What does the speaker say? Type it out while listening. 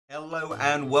Hello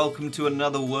and welcome to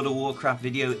another World of Warcraft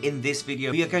video. In this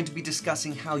video, we are going to be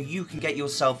discussing how you can get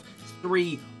yourself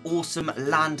 3 awesome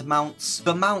land mounts.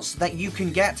 The mounts that you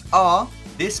can get are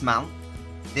this mount,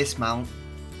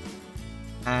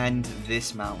 and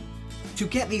this mount. To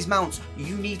get these mounts,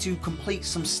 you need to complete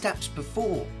some steps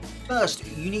before. First,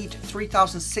 you need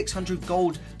 3,600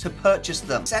 gold to purchase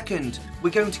them. Second, we're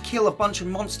going to kill a bunch of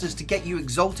monsters to get you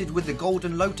exalted with the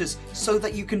Golden Lotus so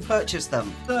that you can purchase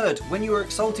them. Third, when you are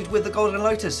exalted with the Golden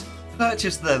Lotus,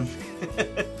 purchase them.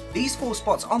 These 4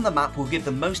 spots on the map will give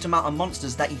the most amount of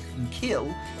monsters that you can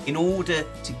kill in order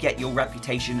to get your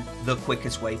reputation the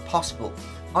quickest way possible.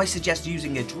 I suggest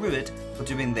using a druid for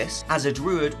doing this, as a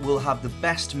druid will have the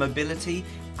best mobility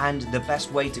and the best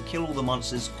way to kill all the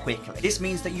monsters quickly. This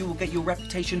means that you will get your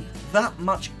reputation that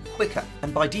much quicker,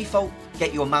 and by default,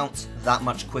 get your mounts that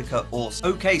much quicker also.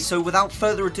 Okay, so without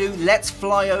further ado, let's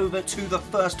fly over to the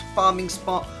first farming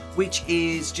spot, which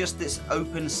is just this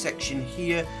open section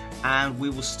here, and we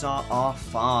will start our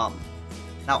farm.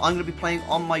 Now, I'm going to be playing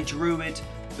on my druid,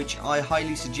 which I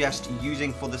highly suggest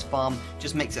using for this farm.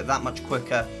 Just makes it that much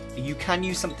quicker. You can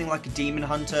use something like a demon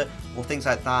hunter or things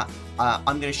like that. I'm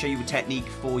going to show you a technique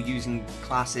for using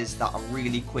classes that are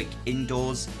really quick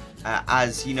indoors.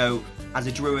 As you know, as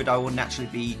a druid, I will naturally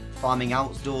be farming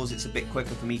outdoors. It's a bit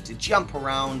quicker for me to jump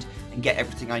around and get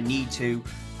everything I need to,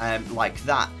 like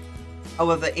that.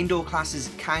 However, indoor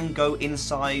classes can go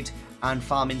inside and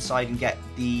farm inside and get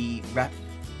the rep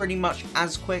pretty much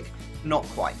as quick, not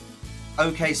quite.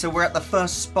 Okay, so we're at the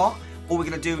first spot. All we're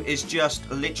going to do is just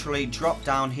literally drop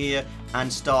down here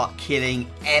and start killing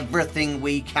everything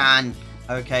we can.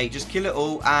 Okay, just kill it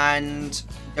all, and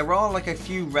there are like a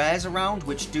few rares around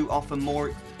which do offer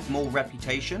more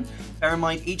reputation. Bear in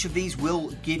mind, each of these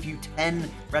will give you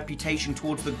 10 reputation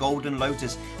towards the Golden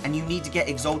Lotus, and you need to get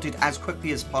exalted as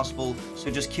quickly as possible, so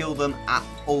just kill them at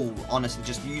all. Honestly,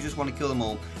 you just want to kill them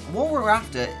all. And what we're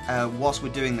after whilst we're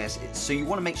doing this, so you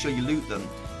want to make sure you loot them.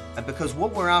 Because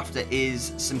what we're after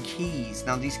is some keys.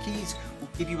 Now, these keys will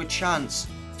give you a chance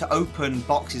to open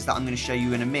boxes that I'm going to show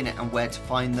you in a minute and where to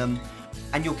find them.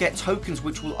 And you'll get tokens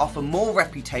which will offer more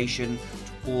reputation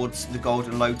towards the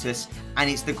Golden Lotus. And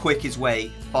it's the quickest way,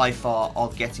 by far,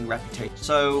 of getting reputation.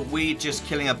 So we're just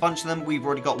killing a bunch of them. We've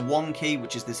already got 1 key,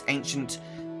 which is this ancient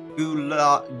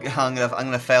Gula... I'm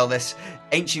gonna fail this.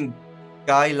 Ancient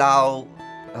Gai Lao...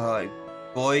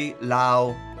 Goi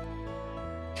Lao...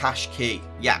 Cash key.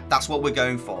 Yeah, that's what we're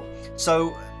going for.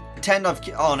 So pretend I've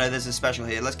oh no, there's a special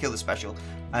here. Let's kill the special.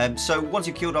 So once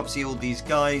you've killed obviously all these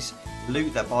guys,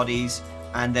 loot their bodies,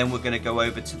 and then we're going to go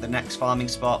over to the next farming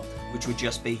spot, which would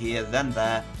just be here, then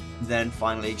there, then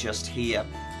finally just here.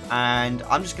 And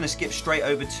I'm just going to skip straight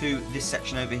over to this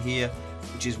section over here,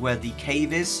 which is where the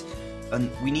cave is. And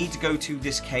we need to go to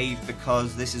this cave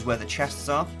because this is where the chests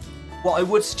are. What I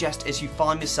would suggest is you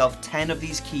farm yourself 10 of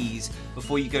these keys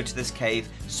before you go to this cave,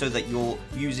 so that you're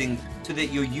using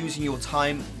your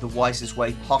time the wisest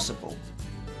way possible.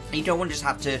 And you don't want to just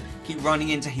have to keep running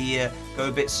into here, go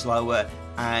a bit slower,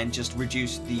 and just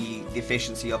reduce the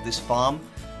efficiency of this farm.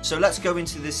 So let's go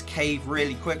into this cave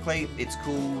really quickly. It's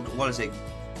called, what is it?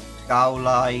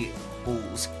 Gaolai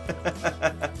Halls.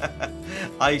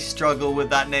 I struggle with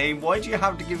that name. Why do you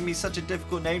have to give me such a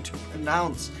difficult name to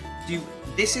pronounce?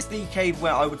 This is the cave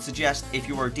where I would suggest, if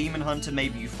you're a demon hunter,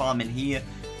 maybe you farm in here,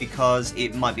 because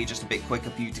it might be just a bit quicker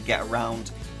for you to get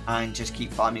around and just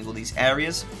keep farming all these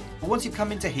areas. But once you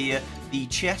come into here, the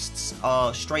chests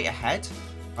are straight ahead.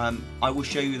 I will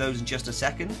show you those in just a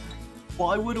second.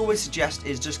 What I would always suggest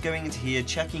is just going into here,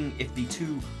 checking if the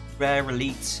 2 rare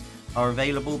elites are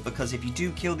available, because if you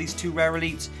do kill these 2 rare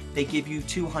elites, they give you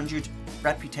 200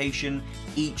 reputation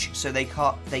each, so they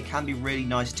can be really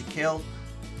nice to kill.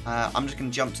 I'm just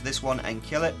going to jump to this one and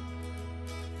kill it.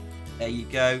 There you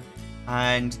go.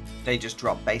 And they just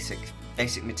drop basic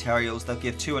materials. They'll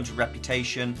give 200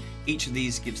 reputation. Each of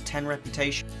these gives 10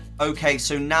 reputation. Okay,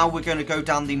 so now we're going to go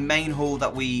down the main hall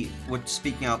that we were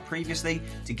speaking of previously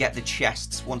to get the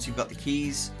chests. Once you've got the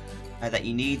keys that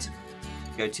you need,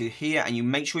 go to here, and you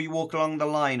make sure you walk along the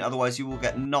line, otherwise you will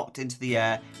get knocked into the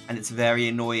air, and it's very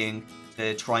annoying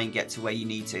to try and get to where you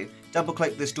need to. Double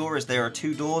click this door, as there are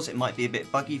 2 doors. It might be a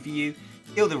bit buggy for you.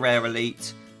 Kill the rare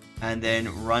elite, and then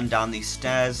run down these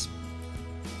stairs.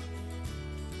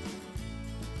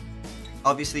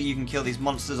 Obviously you can kill these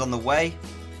monsters on the way.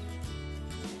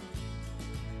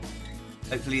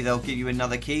 Hopefully they'll give you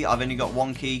another key. I've only got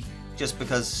 1 key just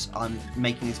because I'm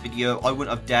making this video. I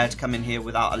wouldn't have dared to come in here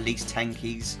without at least 10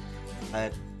 keys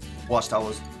whilst I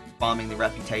was farming the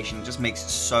reputation. Just makes it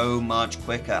so much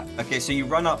quicker. Okay, so you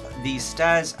run up these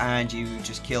stairs and you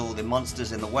just kill the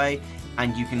monsters in the way,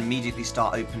 and you can immediately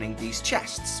start opening these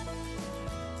chests.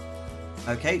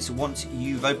 Okay, so once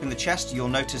you've opened the chest, you'll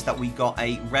notice that we got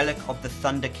a Relic of the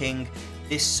Thunder King.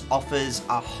 This offers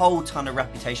a whole ton of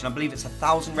reputation. I believe it's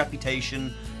 1,000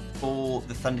 reputation for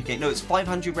the Thunder King. No, it's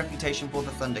 500 reputation for the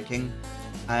Thunder King,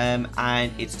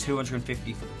 and it's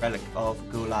 250 for the Relic of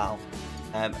Gulal.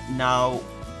 Now,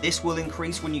 this will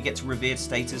increase when you get to Revered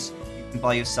status. You can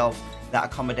buy yourself that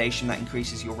accommodation that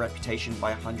increases your reputation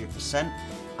by 100%,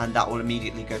 and that will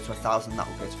immediately go to 1,000. That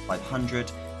will go to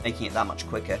 500, making it that much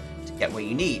quicker to get where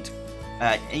you need.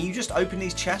 And you just open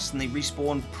these chests and they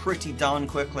respawn pretty darn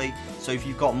quickly. So if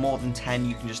you've got more than 10,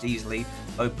 you can just easily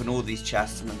open all these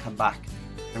chests and then come back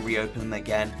and reopen them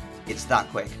again. It's that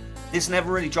quick. This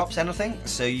never really drops anything,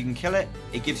 so you can kill it.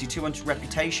 It gives you 200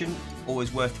 reputation,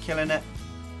 always worth killing it.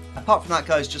 Apart from that,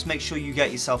 guys, just make sure you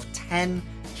get yourself 10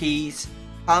 keys.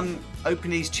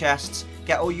 Open these chests,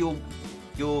 get all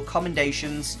your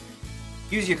commendations,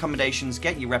 use your commendations,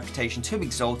 get your reputation to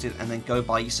Exalted, and then go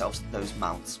buy yourselves those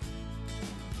mounts.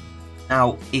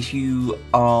 Now, if you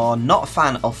are not a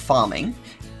fan of farming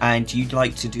and you'd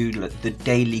like to do the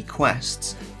daily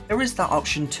quests, there is that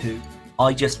option too.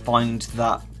 I just find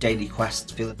that daily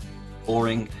quests feel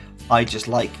boring. I just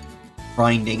like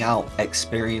grinding out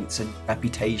experience and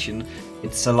reputation.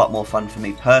 It's a lot more fun for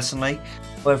me personally.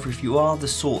 However, if you are the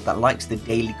sort that likes the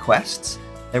daily quests,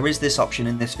 there is this option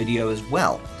in this video as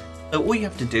well. So all you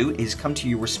have to do is come to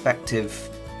your respective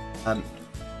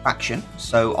faction.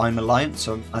 So I'm Alliance,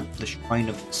 so I'm at the Shrine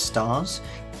of Stars.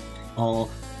 Or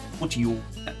what do you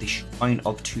at the Shrine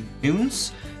of Two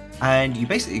Moons? And you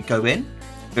basically go in,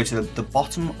 go to the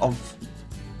bottom of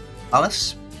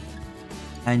Palace,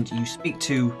 and you speak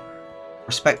to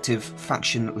respective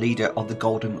faction leader of the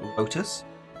Golden Lotus.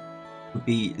 It would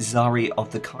be Zari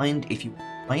of the Kind if you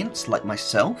are Alliance, like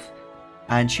myself,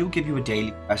 and she'll give you a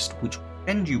daily quest which will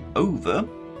send you over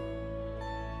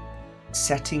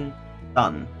Setting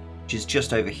Sun, which is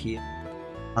just over here,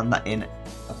 and that in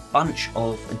a bunch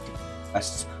of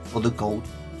quests for the Gold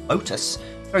Lotus.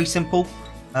 Very simple,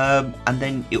 and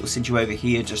then it will send you over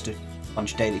here just a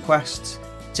bunch of daily quests,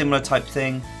 similar type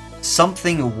thing.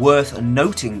 Something worth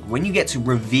noting, when you get to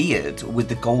Revered with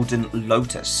the Golden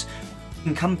Lotus, you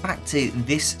can come back to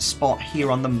this spot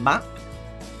here on the map,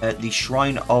 the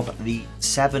Shrine of the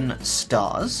Seven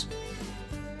Stars.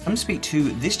 Come speak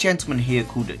to this gentleman here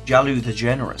called Jalu the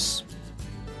Generous.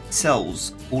 He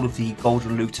sells all of the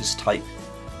Golden Lotus type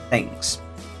things,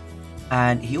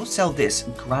 and he'll sell this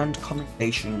Grand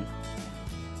Commendation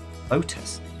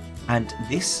Lotus, and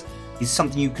this is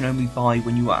something you can only buy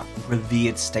when you are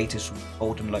Revered status with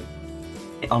Golden Lotus.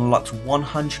 It unlocks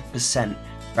 100%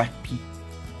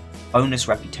 bonus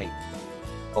reputation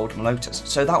Golden Lotus.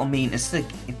 So that will mean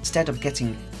instead of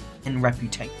getting 10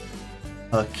 reputation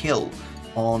per kill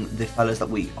on the fellas that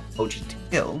we told you to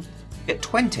kill, you get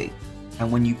 20.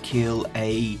 And when you kill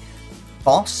a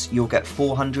boss, you'll get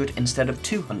 400 instead of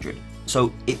 200.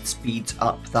 So it speeds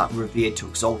up that Revered to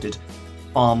Exalted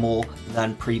far more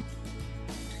than previous.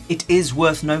 It is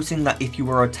worth noting that if you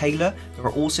are a tailor, there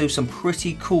are also some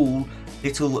pretty cool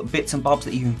little bits and bobs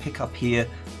that you can pick up here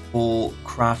for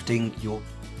crafting your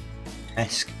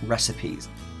esque recipes.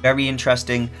 Very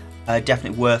interesting,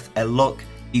 definitely worth a look.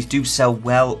 These do sell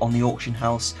well on the auction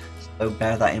house, so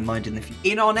bear that in mind in the future.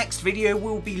 In our next video,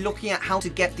 we'll be looking at how to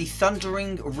get the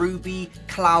Thundering Ruby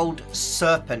Cloud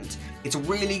Serpent. It's a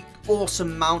really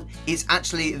awesome mount. It's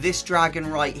actually this dragon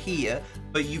right here,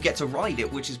 but you get to ride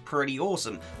it, which is pretty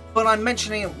awesome. But I'm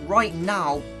mentioning it right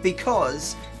now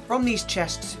because from these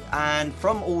chests and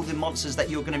from all the monsters that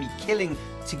you're going to be killing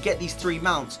to get these 3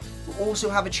 mounts, you also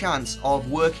have a chance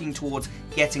of working towards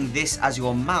getting this as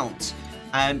your mount.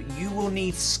 You will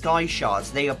need sky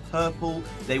shards. They are purple.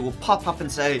 They will pop up and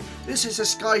say, this is a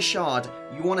sky shard.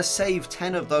 You want to save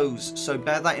 10 of those. So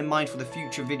bear that in mind for the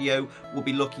future video. We'll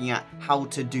be looking at how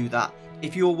to do that.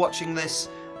 If you're watching this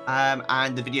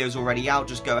and the video is already out,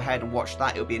 just go ahead and watch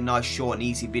that. It'll be a nice short and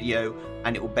easy video,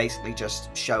 and it will basically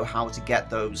just show how to get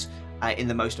those in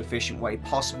the most efficient way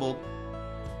possible.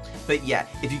 But yeah,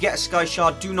 if you get a sky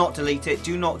shard, do not delete it.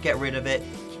 Do not get rid of it.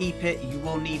 Keep it. You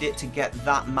will need it to get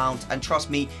that mount, and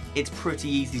trust me, it's pretty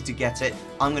easy to get it.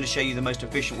 I'm going to show you the most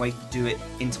efficient way to do it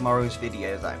in tomorrow's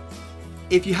video though.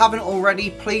 If you haven't already,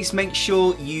 please make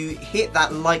sure you hit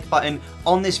that like button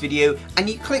on this video and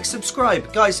you click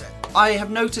subscribe. Guys, I have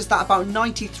noticed that about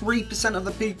 93% of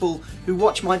the people who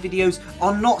watch my videos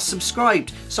are not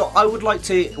subscribed. So I would like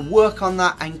to work on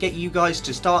that and get you guys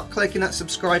to start clicking that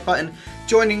subscribe button,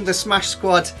 joining the Smash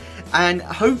Squad, and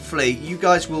hopefully you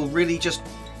guys will really just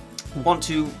want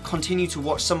to continue to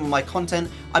watch some of my content.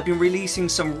 I've been releasing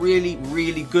some really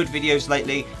good videos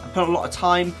lately put a lot of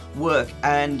time, work,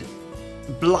 and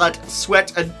blood,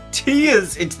 sweat, and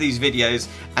tears into these videos,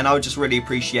 and I would just really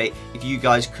appreciate if you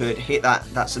guys could hit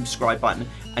that subscribe button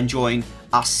and join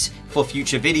us for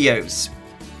future videos.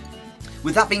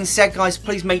 With that being said, guys,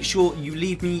 please make sure you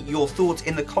leave me your thoughts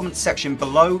in the comments section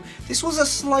below. This was a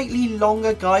slightly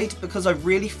longer guide because I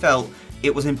really felt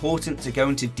it was important to go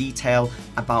into detail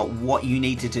about what you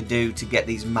needed to do to get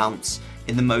these mounts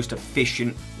in the most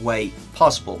efficient way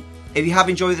possible. If you have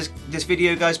enjoyed this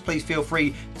video, guys, please feel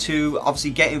free to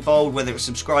obviously get involved, whether it's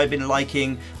subscribing,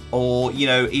 liking, or, you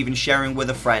know, even sharing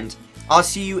with a friend. I'll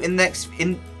see you in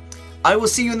I will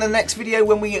see you in the next video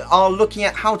when we are looking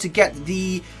at how to get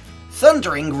the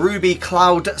Thundering Ruby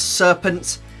Cloud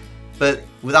Serpent. But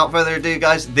without further ado,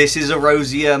 guys, this is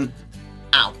Erosium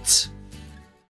out.